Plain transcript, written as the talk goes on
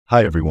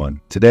Hi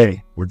everyone,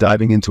 today we're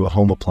diving into a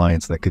home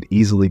appliance that could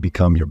easily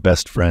become your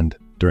best friend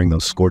during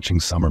those scorching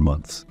summer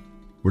months.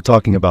 We're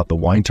talking about the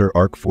Whynter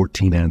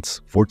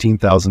ARC-14S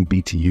 14,000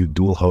 BTU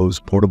dual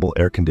hose portable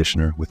air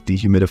conditioner with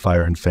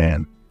dehumidifier and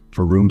fan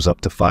for rooms up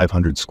to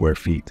 500 square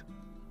feet.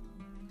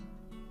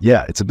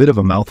 Yeah, it's a bit of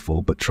a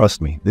mouthful, but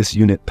trust me, this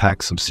unit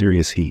packs some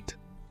serious heat.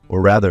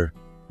 Or rather,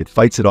 it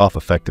fights it off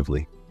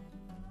effectively.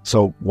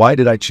 So why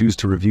did I choose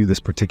to review this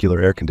particular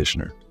air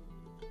conditioner?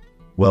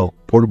 Well,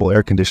 portable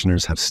air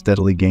conditioners have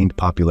steadily gained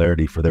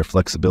popularity for their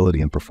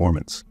flexibility and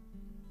performance.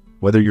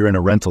 Whether you're in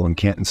a rental and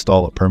can't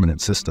install a permanent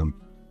system,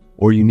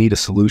 or you need a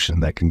solution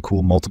that can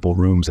cool multiple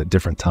rooms at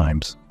different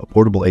times, a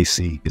portable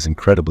AC is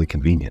incredibly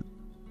convenient.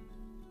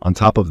 On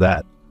top of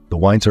that, the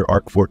Whynter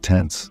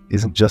ARC-14S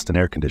isn't just an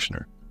air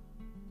conditioner.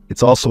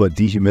 It's also a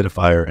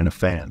dehumidifier and a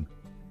fan,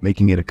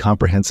 making it a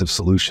comprehensive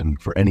solution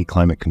for any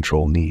climate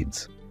control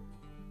needs.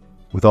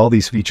 With all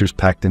these features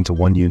packed into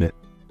one unit,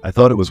 I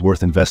thought it was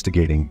worth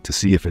investigating to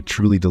see if it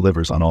truly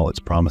delivers on all its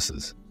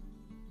promises.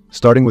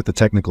 Starting with the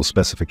technical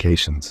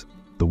specifications,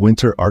 the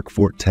Whynter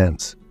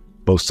ARC-14S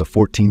boasts a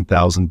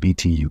 14,000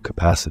 BTU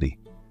capacity,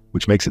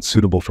 which makes it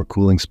suitable for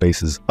cooling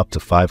spaces up to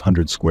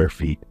 500 square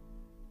feet.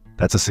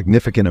 That's a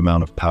significant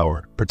amount of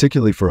power,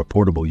 particularly for a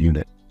portable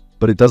unit,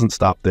 but it doesn't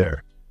stop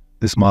there.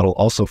 This model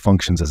also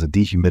functions as a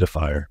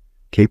dehumidifier,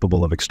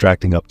 capable of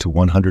extracting up to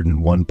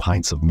 101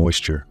 pints of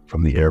moisture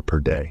from the air per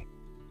day.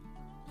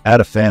 Add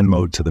a fan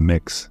mode to the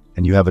mix,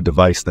 and you have a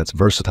device that's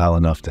versatile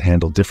enough to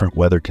handle different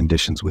weather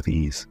conditions with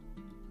ease.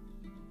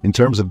 In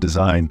terms of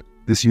design,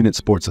 this unit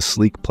sports a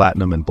sleek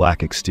platinum and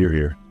black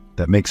exterior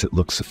that makes it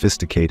look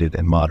sophisticated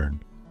and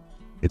modern.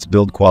 Its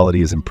build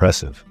quality is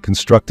impressive,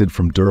 constructed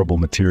from durable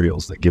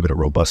materials that give it a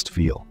robust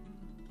feel.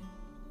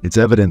 It's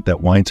evident that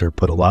Whynter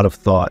put a lot of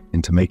thought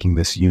into making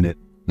this unit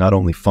not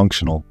only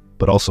functional,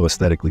 but also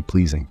aesthetically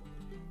pleasing.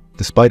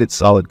 Despite its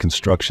solid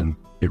construction,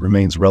 it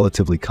remains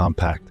relatively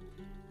compact,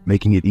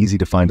 making it easy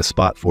to find a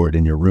spot for it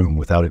in your room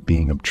without it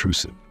being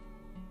obtrusive.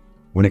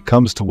 When it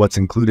comes to what's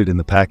included in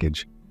the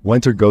package,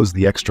 Whynter goes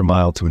the extra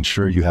mile to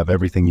ensure you have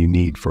everything you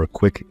need for a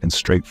quick and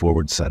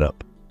straightforward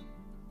setup.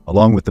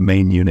 Along with the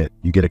main unit,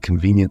 you get a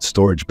convenient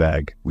storage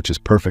bag, which is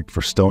perfect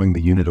for stowing the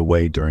unit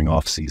away during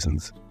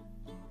off-seasons.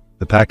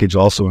 The package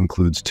also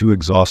includes 2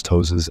 exhaust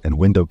hoses and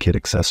window kit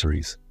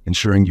accessories,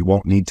 ensuring you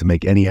won't need to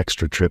make any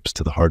extra trips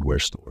to the hardware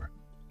store.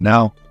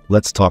 Now,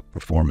 let's talk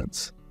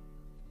performance.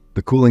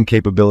 The cooling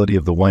capability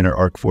of the Whynter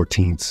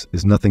ARC-14S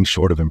is nothing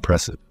short of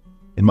impressive.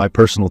 In my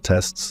personal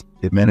tests,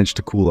 it managed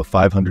to cool a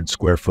 500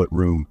 square foot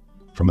room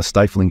from a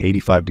stifling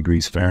 85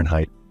 degrees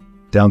Fahrenheit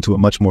down to a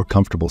much more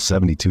comfortable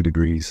 72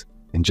 degrees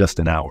in just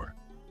an hour.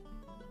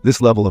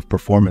 This level of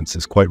performance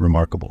is quite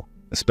remarkable,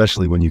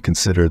 especially when you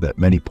consider that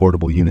many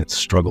portable units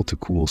struggle to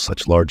cool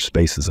such large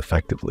spaces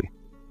effectively.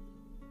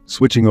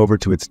 Switching over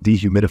to its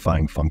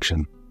dehumidifying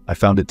function, I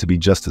found it to be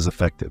just as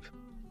effective.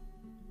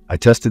 I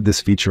tested this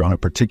feature on a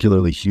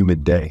particularly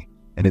humid day,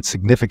 and it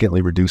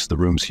significantly reduced the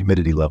room's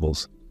humidity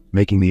levels,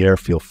 making the air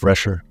feel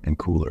fresher and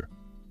cooler.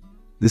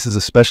 This is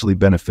especially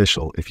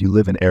beneficial if you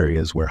live in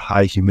areas where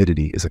high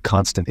humidity is a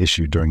constant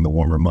issue during the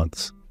warmer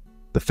months.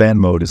 The fan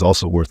mode is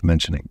also worth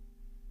mentioning.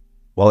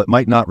 While it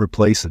might not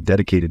replace a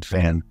dedicated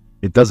fan,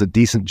 it does a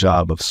decent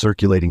job of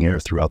circulating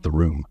air throughout the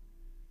room.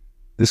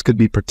 This could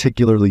be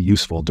particularly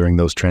useful during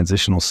those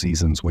transitional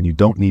seasons when you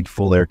don't need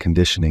full air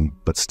conditioning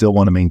but still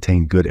want to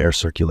maintain good air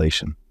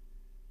circulation.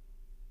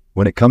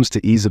 When it comes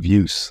to ease of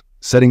use,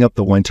 setting up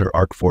the Whynter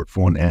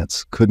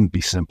ARC-14S couldn't be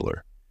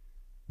simpler.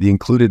 The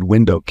included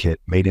window kit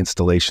made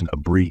installation a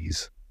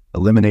breeze,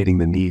 eliminating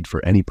the need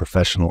for any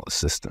professional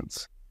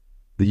assistance.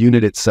 The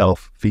unit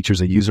itself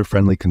features a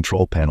user-friendly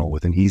control panel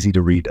with an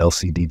easy-to-read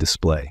LCD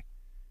display.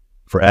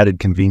 For added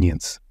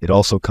convenience, it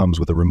also comes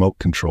with a remote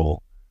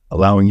control,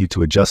 allowing you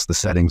to adjust the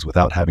settings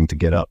without having to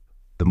get up.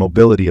 The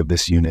mobility of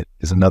this unit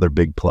is another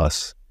big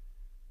plus.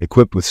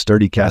 Equipped with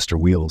sturdy caster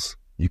wheels,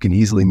 you can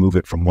easily move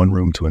it from one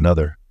room to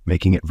another,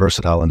 making it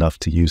versatile enough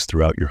to use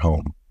throughout your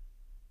home.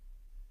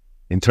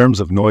 In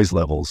terms of noise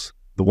levels,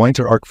 the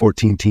Whynter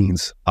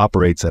ARC-14S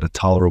operates at a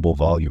tolerable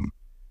volume.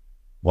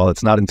 While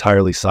it's not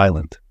entirely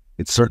silent,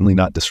 it's certainly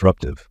not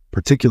disruptive,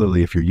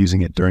 particularly if you're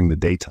using it during the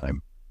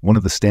daytime. One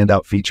of the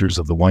standout features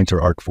of the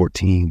Whynter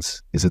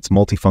ARC-14S is its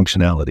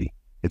multifunctionality.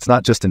 It's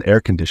not just an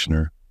air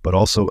conditioner, but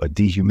also a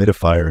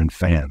dehumidifier and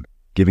fan,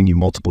 giving you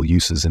multiple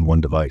uses in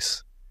one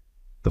device.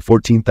 The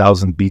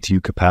 14,000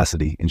 BTU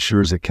capacity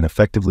ensures it can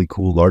effectively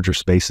cool larger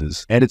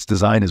spaces, and its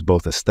design is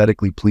both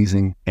aesthetically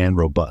pleasing and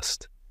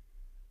robust.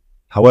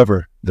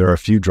 However, there are a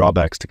few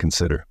drawbacks to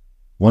consider.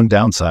 One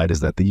downside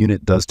is that the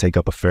unit does take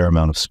up a fair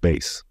amount of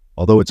space.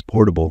 Although it's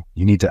portable,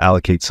 you need to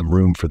allocate some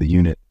room for the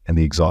unit and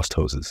the exhaust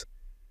hoses.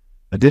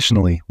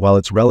 Additionally, while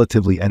it's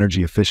relatively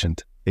energy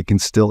efficient, it can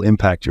still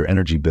impact your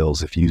energy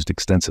bills if used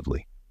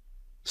extensively.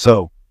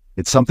 So,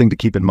 it's something to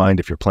keep in mind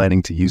if you're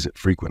planning to use it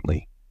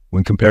frequently.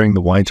 When comparing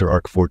the Whynter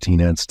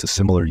ARC-14S to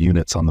similar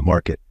units on the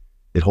market,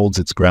 it holds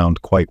its ground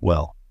quite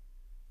well.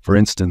 For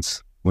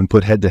instance, when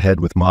put head-to-head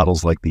with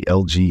models like the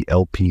LG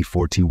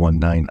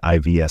LP4219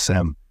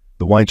 IVSM,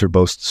 The Whynter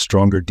boasts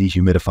stronger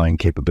dehumidifying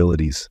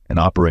capabilities and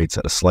operates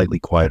at a slightly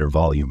quieter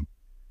volume.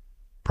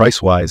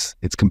 Price-wise,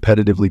 it's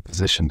competitively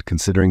positioned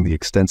considering the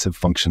extensive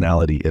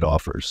functionality it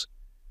offers.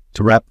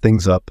 To wrap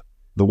things up,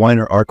 the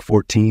Whynter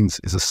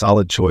ARC-14S is a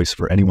solid choice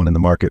for anyone in the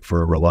market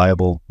for a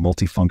reliable,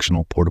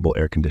 multifunctional portable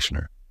air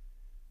conditioner.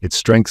 Its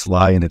strengths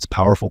lie in its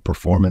powerful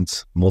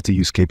performance,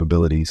 multi-use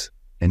capabilities,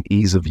 and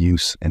ease of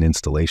use and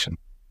installation.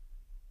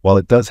 While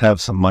it does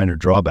have some minor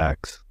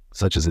drawbacks,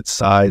 such as its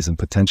size and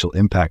potential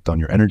impact on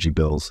your energy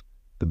bills,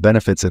 the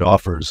benefits it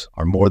offers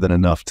are more than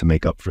enough to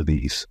make up for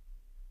these.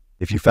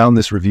 If you found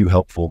this review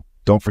helpful,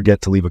 don't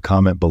forget to leave a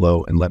comment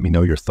below and let me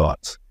know your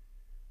thoughts.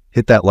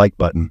 Hit that like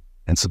button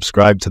and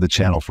subscribe to the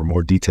channel for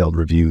more detailed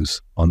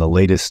reviews on the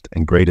latest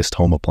and greatest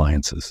home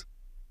appliances.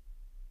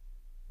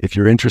 If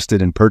you're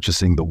interested in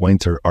purchasing the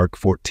Whynter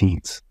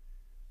ARC-14S,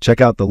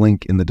 check out the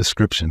link in the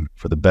description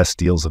for the best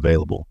deals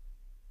available.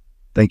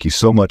 Thank you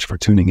so much for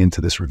tuning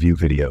into this review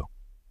video.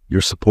 Your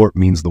support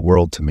means the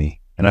world to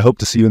me, and I hope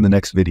to see you in the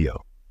next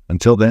video.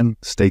 Until then,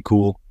 stay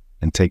cool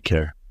and take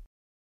care.